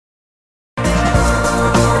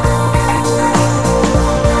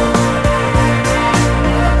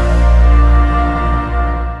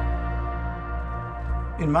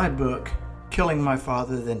In my book, Killing My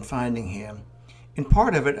Father Then Finding Him, in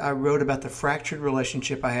part of it I wrote about the fractured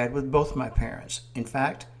relationship I had with both my parents. In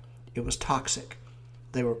fact, it was toxic.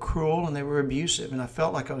 They were cruel and they were abusive, and I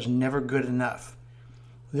felt like I was never good enough.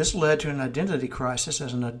 This led to an identity crisis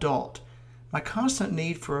as an adult. My constant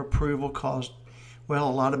need for approval caused, a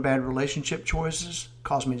lot of bad relationship choices,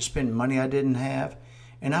 caused me to spend money I didn't have,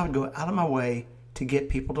 and I would go out of my way to get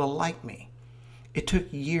people to like me. It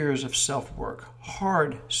took years of self-work,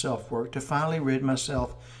 hard self-work, to finally rid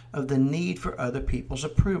myself of the need for other people's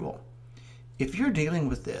approval. If you're dealing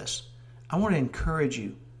with this, I want to encourage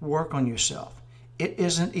you, work on yourself. It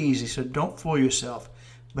isn't easy, so don't fool yourself,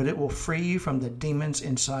 but it will free you from the demons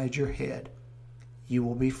inside your head. You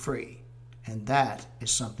will be free, and that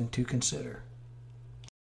is something to consider.